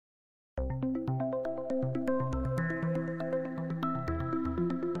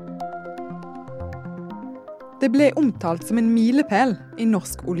Det ble omtalt som en milepæl i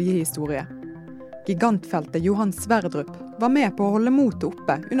norsk oljehistorie. Gigantfeltet Johan Sverdrup var med på å holde motet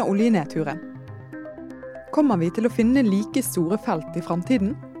oppe under oljenedturen. Kommer vi til å finne like store felt i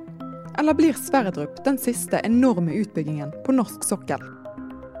fremtiden? Eller blir Sverdrup den siste enorme utbyggingen på norsk sokkel?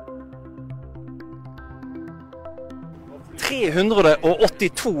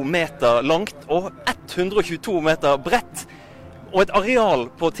 382 meter langt og 122 meter bredt, og et areal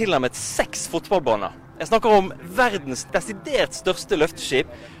på tilnærmet 6 fotballbaner. Jeg snakker om verdens desidert største løfteskip,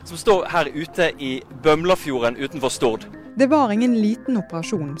 som står her ute i Bømlafjorden utenfor Stord. Det var ingen liten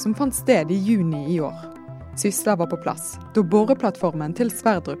operasjon som fant sted i juni i år. Sysla var på plass, da boreplattformen til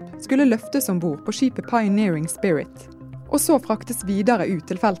Sverdrup skulle løftes ombord på skipet Pioneering Spirit, og så fraktes videre ut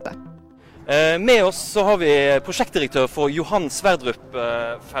til feltet. Med oss så har vi prosjektdirektør for Johan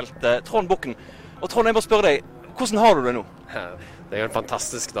Sverdrup-feltet, Trond Bukken. Og Trond, jeg må spørre deg, hvordan har du det nå? Det er jo en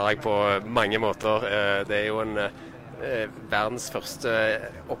fantastisk dag på mange måter. Det er jo en verdens første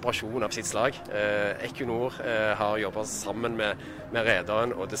operasjon av sitt slag. Equinor har jobbet sammen med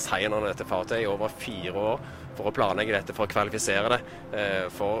rederen og designerne dette fartøyet i over 4 år for å planlegge dette, for å kvalifisere det,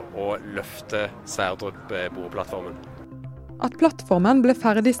 for å løfte Sverdrup-boreplattformen. At plattformen ble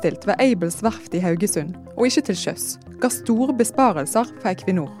ferdigstilt ved Aibels verft i Haugesund, og ikke til sjøs, ga store besparelser for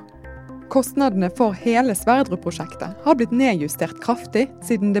Equinor. Kostnadene for hele Sverdrup-prosjektet har blitt nedjustert kraftig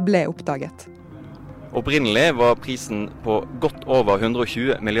siden det ble oppdaget. Opprinnelig var prisen på godt over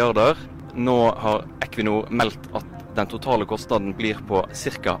 120 milliarder. Nå har Equinor meldt at den totale kostnaden blir på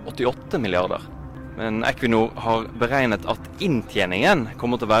ca. 88 milliarder. Men Equinor har beregnet at inntjeningen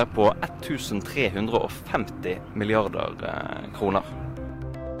kommer til å være på 1350 milliarder kroner.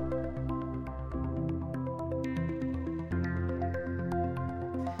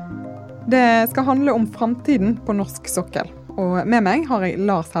 Det skal handle om fremtiden på norsk sokkel. Og med meg har jeg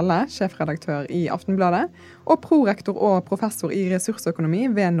Lars Helle, sjefredaktør i Aftenbladet, og prorektor og professor i ressursøkonomi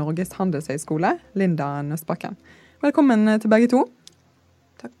ved Norges Handelshøyskole, Linda Nøstbakken. Velkommen til begge to.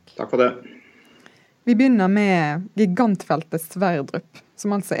 Takk. Takk for det. Vi begynner med gigantfeltet Sverdrup,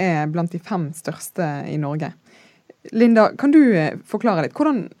 som altså er blant de 5 største i Norge. Linda, kan du forklare litt?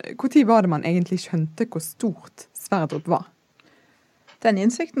 Hvor tid var det man egentlig skjønte hvor stort Sverdrup var? Den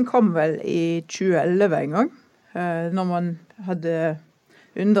innsikten kom vel i 2011 en gang, når man hadde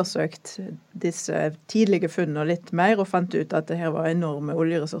undersøkt disse tidlige funnene litt mer, og fant ut at det her var enorme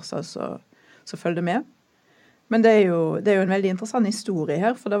oljeressurser som følgde med. Men det er jo en veldig interessant historie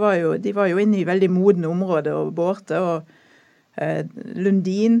her, for de var jo inne i veldig modne områder og bårte, og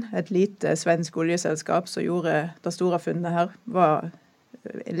Lundin, et lite svensk oljeselskap som gjorde det store funnet her, var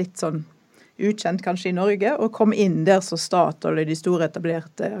litt sånn ukjent kanskje i Norge, og kom inn der så Statoil og de store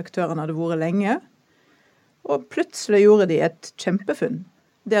etablerte aktørene hadde vært lenge. Og plutselig gjorde de et kjempefunn,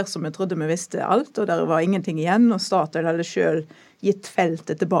 der som jeg trodde vi visste alt, og der var ingenting igjen, og Statoil hadde selv gitt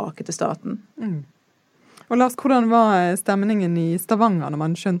feltet tilbake til staten. Mm. Og Lars, hvordan var stemningen i Stavanger når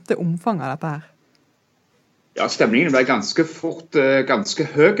man skjønte omfanget av dette her? Ja, stemningen ble ganske fort ganske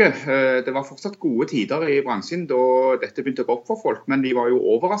høy. Det var fortsatt gode tider i bransjen da dette begynte å gå opp for folk, men de var jo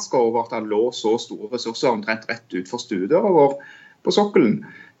overrasket over at det lå så store ressurser omtrent rett ut for stuedøra vår på sokkelen.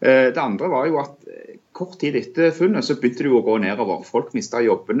 Det andre var jo at kort tid etter funnet så begynte det jo å gå nedover. Folk mistet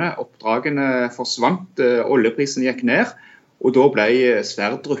jobbene, oppdragene forsvant, oljeprisen gikk ned, og da ble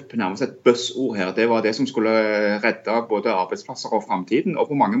Sverdrup nærmest et buzzord her. Det var det som skulle redde både arbeidsplasser og fremtiden, og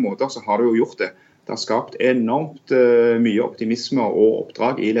på mange måter så har det jo gjort det. Det har skapt enormt mye optimisme og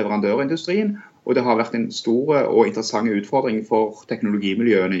oppdrag i leverandørindustrien, og det har vært en stor og interessant utfordring for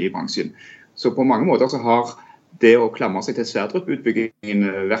teknologimiljøene i bransjen. Så på mange måter så har det å klamre seg til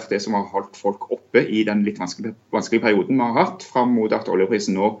Sverdrup-utbyggingen vært det som har holdt folk oppe i den litt vanskelige perioden vi har hatt, fram mot at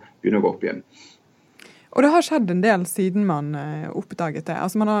oljeprisen nå begynner å gå opp igjen. Og det har skjedd en del siden man oppdaget det.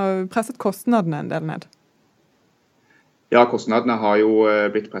 Altså man har presset kostnadene en del ned. Ja, kostnadene har jo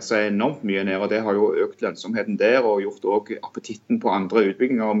blitt presset enormt mye ned, og det har jo økt lønnsomheten der og gjort også appetitten på andre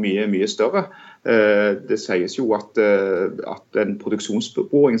utbygginger mye, mye større. Det sies jo at den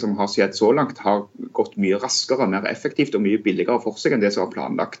produksjonsboring som har skjedd så langt har gått mye raskere, mer effektivt og mye billigere for seg enn det som var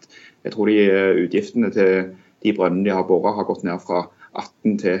planlagt. Jeg tror utgiftene til de brønnene de har boret har gått ned fra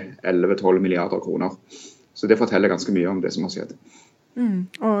 18 til 11-12 milliarder kroner. Så det forteller ganske mye om det som har skjedd.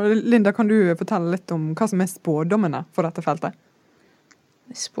 Mm. Og Linda, kan du fortelle litt om hva som er spådommene for dette feltet?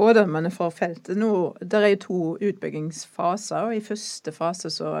 Spådommene for feltet nå, der er jo 2 utbyggingsfaser, og i første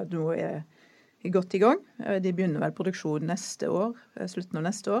fase så nå er godt i gang. De begynner vel produksjon neste år, slutten av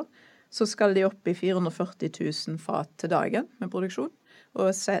neste år. Så skal de opp i 440 000 fat til dagen med produksjon. Og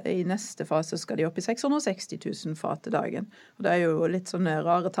i neste fase skal de opp i 660 000 fat til dagen. Og det jo litt sånne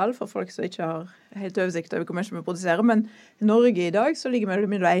rare tall for folk som ikke har helt oversikt over hvor mye vi produserer. Men i Norge i dag så ligger vi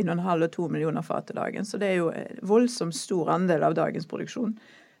mellom 1,5 og 2 millioner fat til dagen. Så det jo en voldsomt stor andel av dagens produksjon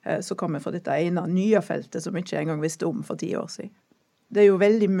som kommer fra dette ene nye feltet som vi ikke engang visste om for 10 år siden. Det jo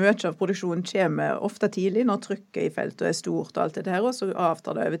veldig mye av produksjonen kommer ofte tidlig når trykket i feltet stort og alt det her, og så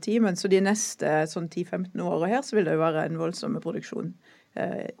avtar det over tid. Men så de neste sånn 10-15 årene her, så vil det jo være en voldsom produksjon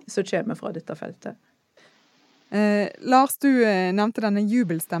som kommer fra dette feltet. Lars, du nevnte denne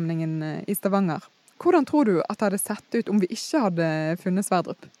jubelstemningen i Stavanger. Hvordan tror du at det hadde sett ut om vi ikke hadde funnet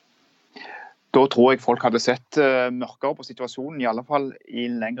Sverdrup? Da tror jeg folk hadde sett mørkere på situasjonen, i alle fall i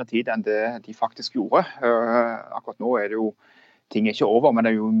lengre tid enn det de faktisk gjorde. Akkurat nå det jo ting ikke over, men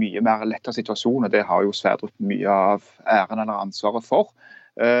det jo mye mer lettere situasjon, og det har jo Sverdrup mye av æren eller ansvaret for.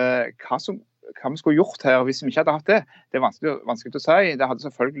 Hva vi skulle gjort her hvis vi ikke hadde hatt det, det vanskelig å si. Det hadde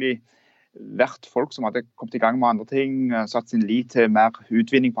selvfølgelig vært folk som hadde kommet i gang med andre ting, satt sin lit til mer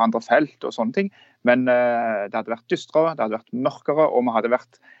utvinning på andre felt og sånne ting, men det hadde vært dystrere, det hadde vært mørkere, og vi hadde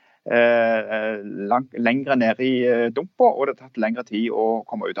vært lengre ned i dumper, og det hadde tatt lengre tid å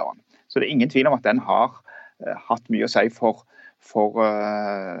komme ut av den. Så det ingen tvil om at den har hatt mye å si for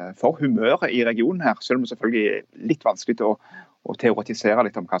humøret i regionen her, selv om det selvfølgelig litt vanskelig å teoretisere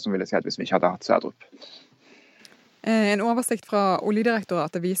litt om hva som ville skjedd hvis vi ikke hadde hatt Sverdrup. En oversikt fra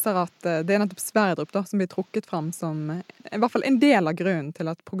Oljedirektoratet viser at det nettopp Sverdrup som blir trukket frem som i hvert fall en del av grunnen til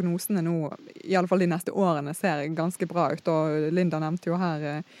at prognosene nå, i alle fall de neste årene, ser ganske bra ut. Og Linda nevnte jo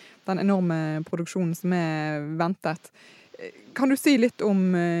her den enorme produksjonen som ventet. Kan du si litt om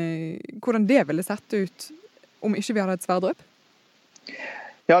hvordan det ville sett ut om ikke vi hadde hatt Sverdrup?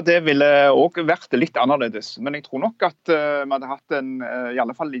 Ja, det ville også vært litt annerledes, men jeg tror nok at vi hadde hatt i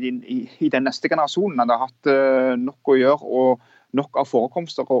alle fall i den neste generasjonen, hadde hatt nok å gjøre og nok av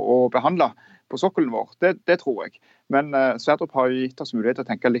forekomster å behandle på sokkelen vår. Det tror jeg. Men Sverdrup har gitt oss mulighet til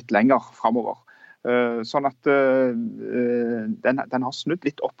å tenke litt lenger fremover. Sånn at den har snudd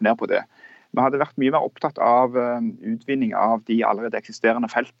litt opp ned på det. Vi hadde vært mye mer opptatt av utvinning av de allerede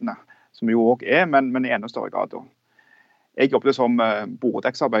eksisterende feltene, som jo også men i enda større grad da. Jeg jobbet som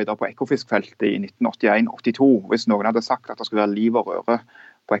boredekksarbeider på Ekofisk-feltet i 1981-82. Hvis noen hadde sagt at det skulle være liv og røre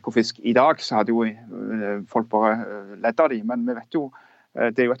på Ekofisk i dag, så hadde jo folk bare ledd av dem. Men vi vet jo,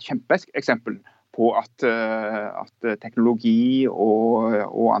 det jo et kjempeeksempel på at teknologi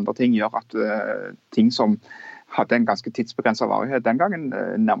og andre ting gjør at ting som hadde en ganske tidsbegrenset varighet den gangen,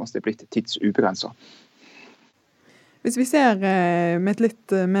 nærmest blitt tidsubegrenset. Hvis vi ser med et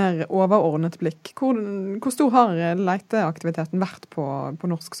litt mer overordnet blikk, hvor stor har leteaktiviteten vært på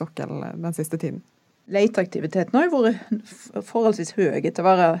norsk sokkel den siste tiden? Leteaktiviteten har jo vært forholdsvis høy til å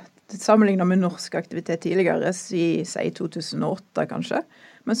være sammenlignet med norsk aktivitet tidligere, i 2008 kanskje.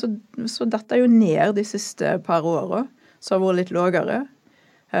 Men så dette jo ned de siste par årene, så har vært litt lavere.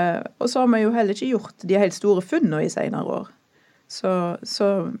 Og så har vi jo heller ikke gjort de helt store funnene i senere år.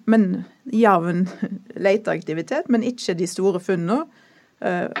 Men jevn leteaktivitet, men ikke de store funnene.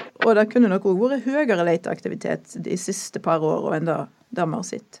 Og det kunne nok også vært høyere leteaktivitet de siste par årene enn det vi har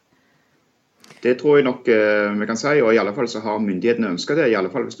sett. Det tror jeg nok vi kan si, og i alle fall så har myndighetene ønsket det. I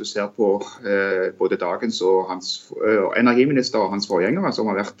alle fall hvis du ser på både dagens og energiminister og hans forgjengere,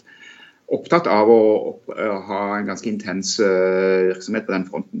 som har vært opptatt av å ha en ganske intens virksomhet på den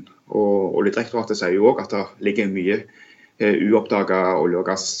fronten. Og Oljedirektoratet sier jo også at det ligger mye uoppdaget olje og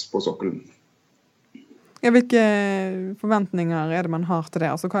gass på sokkelen. Ja, hvilke forventninger det man har til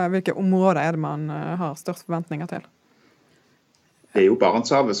det? Altså, hvilke områder det man har størst forventninger til? Det jo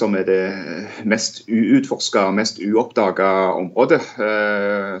Barentshavet som det mest uutforsket, mest uoppdaget området.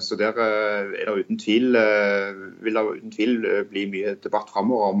 Så der det uten tvil, vil det uten tvil bli mye debatt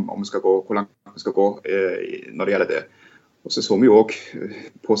fremover om hvor langt vi skal gå når det gjelder det. Og så vi jo også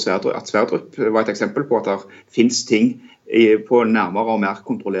på at Sverdrup var et eksempel på at det finnes ting på nærmere og mer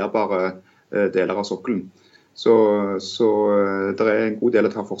kontrollerbare deler av sokkelen. Så det en god del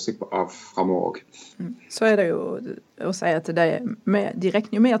å ta for seg av fremover også. Så det jo å si at de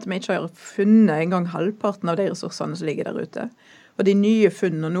regner jo med at vi ikke har funnet en gang halvparten av de ressursene som ligger der ute. Og de nye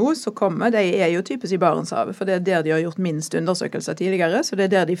funnene nå som kommer, de jo typisk i Barentshavet, for det der de har gjort minst undersøkelser tidligere, så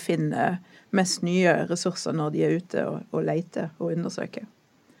det der de finner mest nye ressurser når de ute og leter og undersøker.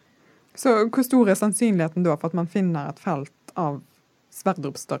 Så hvor stor sannsynligheten da for at man finner et felt av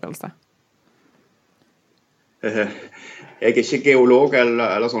Sverdrup-størrelse? Jeg ikke geolog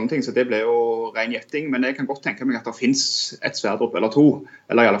eller sånne ting, så det ble jo ren gjetting, men jeg kan godt tenke meg at det finnes et Sverdrup eller to,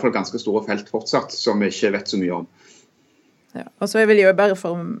 eller i alle fall ganske store felt fortsatt, som vi ikke vet så mye om. Ja, og så vil jeg jo bare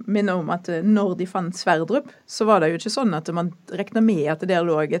for å minne om at når de fant Sverdrup, så var det jo ikke sånn at man regnet med at der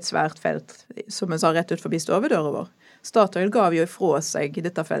lå et svært felt, som jeg sa, rett ut forbi stovedøra vår. Statoil gav jo ifra seg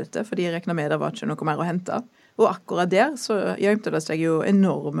dette feltet, for de regnet med det var ikke noe mer å hente. Og akkurat der så gjemte det seg jo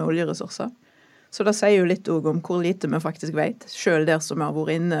enorme oljeressurser. Så det sier jo litt også om hvor lite vi faktisk vet, selv der som har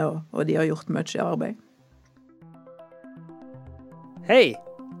vært inne, og de har gjort mye arbeid. Hei!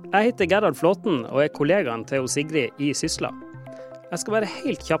 Jeg heter Gerhard Flåten og er kollegaen til Sigrid i Sysla. Jeg skal bare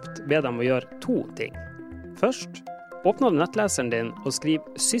helt kjapt be dem å gjøre 2 ting. Først, åpner du nettleseren din og skriv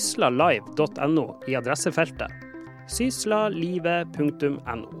syslalive.no i adressefeltet.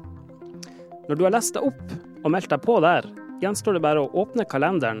 syslalive.no. Når du har lest deg opp og meldt deg på der, gjenstår det bare å åpne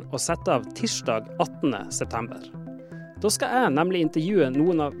kalenderen og sette av tirsdag 18. september. Da skal jeg nemlig intervjue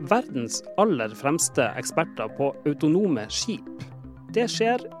noen av verdens aller fremste eksperter på autonome skip. Det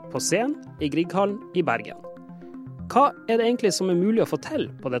skjer på scenen i Grieghallen i Bergen. Hva er det egentlig som er mulig å få til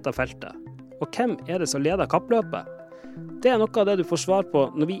på dette feltet? Og hvem er det som leder kappløpet? Det er noe av det du får svar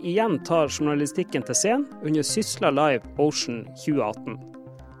på når vi igjen tar journalistikken til scenen under Sysla Live Ocean 2018.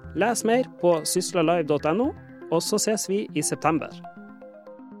 Les mer på syslalive.no, og så ses vi i september.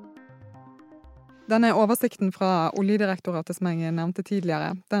 Denne oversikten fra Oljedirektoratet som jeg nevnte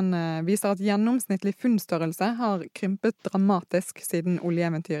tidligere, den viser at gjennomsnittlig funnstørrelse har krympet dramatisk siden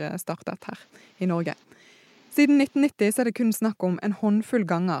oljeeventyret startet her i Norge. Siden 1990 så er det kun snakk om en håndfull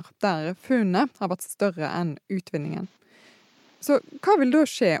ganger der funnet har vært større enn utvinningen. Så hva vil da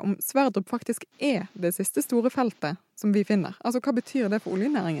skje om Sverdrup faktisk er det siste store feltet som vi finner? Altså hva betyr det for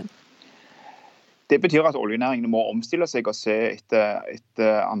oljenæringen? Det betyr at oljenæringen må omstille seg og se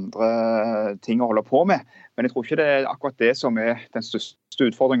etter andre ting å holde på med. Men jeg tror ikke det er akkurat det som er den største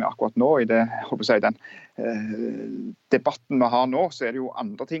utfordringen akkurat nå. I den debatten vi har nå, så er det jo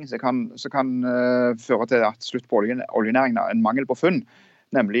andre ting som kan føre til at slutt på oljenæringen er en mangel på funn.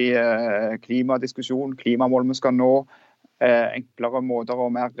 Nemlig klimadiskusjon, klimamål vi skal nå, enklere måter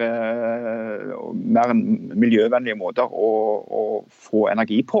og mer miljøvennlige måter å få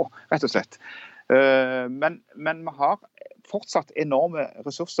energi på, rett og slett. Men vi har fortsatt enorme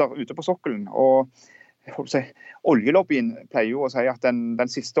ressurser ute på sokkelen, og oljelobbyen pleier jo å si at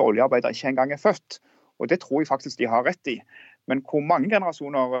den siste oljearbeider ikke engang er født, og det tror jeg faktisk de har rett i. Men hvor mange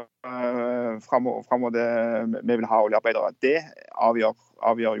generasjoner fremover vi vil ha oljearbeidere, det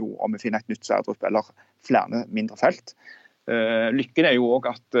avgjør jo om vi finner et nytt Sverdrup eller flere mindre felt. Lykken er jo også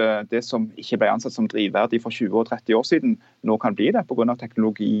at det som ikke ble ansett som drivverdig for 20 og 30 år siden, nå kan bli det på grunn av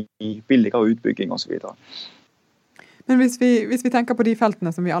teknologi, billigere utbygging og så videre. Men hvis vi tenker på de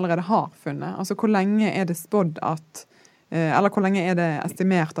feltene som vi allerede har funnet, altså hvor lenge er det spådd at, eller hvor lenge er det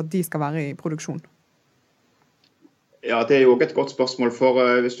estimert at de skal være i produksjon? Ja, det er jo også et godt spørsmål, for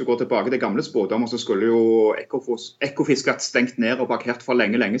hvis du går tilbake til gamle spådommer, så skulle jo Ekofisk vært stengt ned og parkert for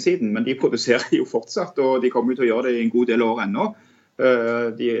lenge siden, men de produserer jo fortsatt, og de kommer til å gjøre det i en god del år ennå.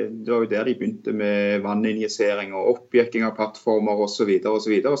 Det var jo der de begynte med vanninjisering og oppjekking av plattformer og så videre.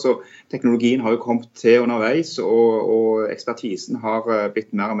 Så teknologien har jo kommet til underveis, og ekspertisen har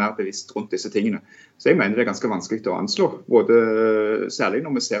blitt mer og mer bevisst rundt disse tingene. Så jeg mener det er ganske vanskelig å anslå, særlig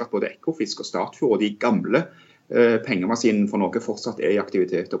når vi ser at både Ekofisk og Statfjord og de gamle pengemaskinen for Norge fortsatt er i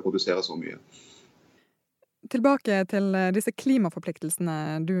aktivitet og produserer så mye. Tilbake til disse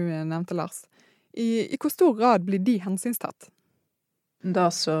klimaforpliktelsene du nevnte, Lars. I hvor stor grad blir de hensynstatt? Det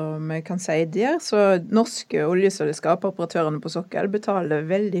som jeg kan si der, så norske oljeselskap, operatørene på sokkel, betaler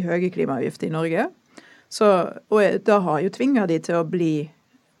veldig høye klimaavgifter i Norge. Og det har jo tvinget de til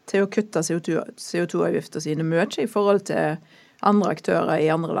å kutte CO2-avgifter sine mye i forhold til andre aktører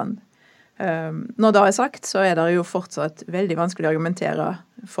i andre land. Når det er sagt, så er det jo fortsatt veldig vanskelig å argumentere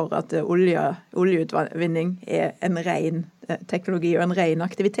for at oljeutvinning er en ren teknologi og en ren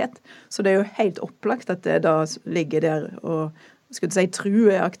aktivitet. Så det er jo helt opplagt at det da ligger der og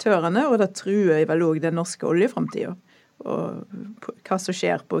truer aktørene, og det truer vel også den norske oljeframtiden. Og hva som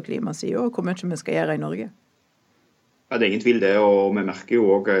skjer på klimasiden, og hvor mye vi skal gjøre i Norge. Ja, det er ingen tvil det, og vi merker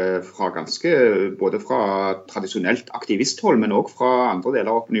jo også både fra tradisjonelt aktivisthold, men også fra andre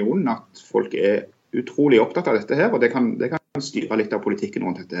deler av opinionen, at folk er utrolig opptatt av dette her, og det kan styre litt av politikken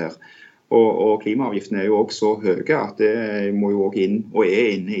rundt dette her. Og klimaavgiftene er jo også så høye at det må jo også inn, og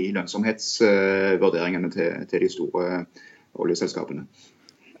er inne i lønnsomhetsvurderingene til de store oljeselskapene.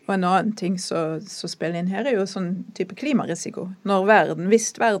 Og en annen ting som spiller inn her er jo sånn type klimarisiko.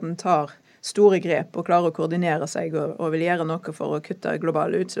 Hvis verden tar store grep og klarer å koordinere seg og vil gjøre noe for å kutte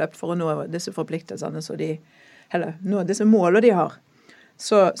globale utslipp for å nå disse forpliktelsene, nå disse målene de har,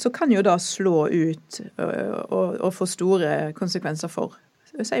 så kan jo da slå ut og få store konsekvenser for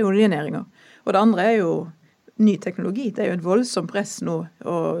oljenæringen. Og det andre er jo ny teknologi. Det jo et voldsomt press nå,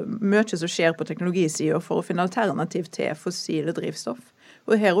 og mye som skjer på teknologisiden for å finne alternativ til fossile drivstoff.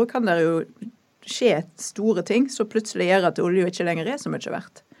 Og her også kan det jo skje store ting som plutselig gjør at olje ikke lenger så mye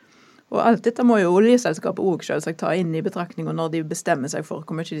verdt. Og alt dette må jo oljeselskapet også selvsagt ta inn i betraktningen når de bestemmer seg for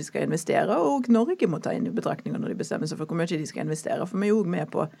hvor mye de skal investere, og Norge må ta inn i betraktningen når de bestemmer seg for hvor mye de skal investere, for vi jo også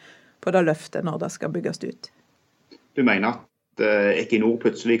med på det løftet når det skal bygges ut. Du mener at Equinor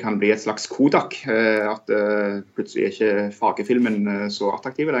plutselig kan bli et slags Kodak, at plutselig ikke fargefilmen så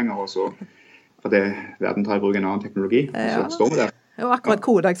attraktive lenger, og så fordi verden tar i bruk en annen teknologi, så står vi der. Og akkurat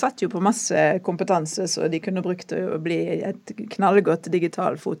Kodak satt jo på masse kompetanse, så de kunne brukt til å bli et knallgodt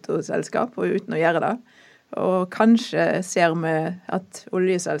digital fotoselskap, og uten å gjøre det. Og kanskje ser vi at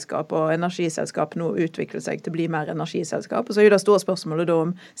oljeselskap og energiselskap nå utvikler seg til å bli mer energiselskap. Og så det store spørsmålet da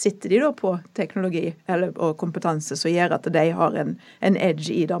om sitter de da på teknologi og kompetanse som gjør at de har en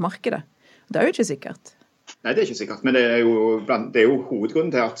edge i det markedet. Det jo ikke sikkert. Nei, det ikke sikkert, men det jo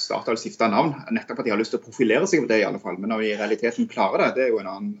hovedgrunnen til at Statoil skiftet navn, nettopp at de har lyst til å profilere seg på det i alle fall, men når vi i realiteten klarer det, det jo en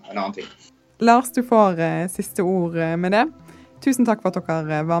annen ting. Lars, du får siste ord med det. Tusen takk for at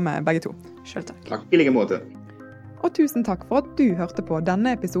dere var med begge to. Selv takk. Takk i like måte. Og tusen takk for at du hørte på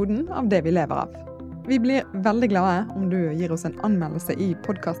denne episoden av Det vi lever av. Vi blir veldig glade om du gir oss en anmeldelse i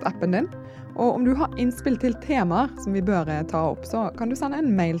podcast-appen din, og om du har innspill til temaer som vi bør ta opp, så kan du sende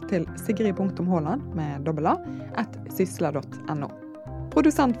en mail til sigrid.håland med @sysla.no.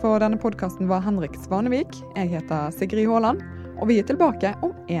 Produsent for denne podcasten var Henrik Svanevik. Jeg heter Sigrid Håland, og vi tilbake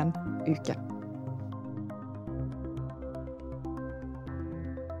om en uke.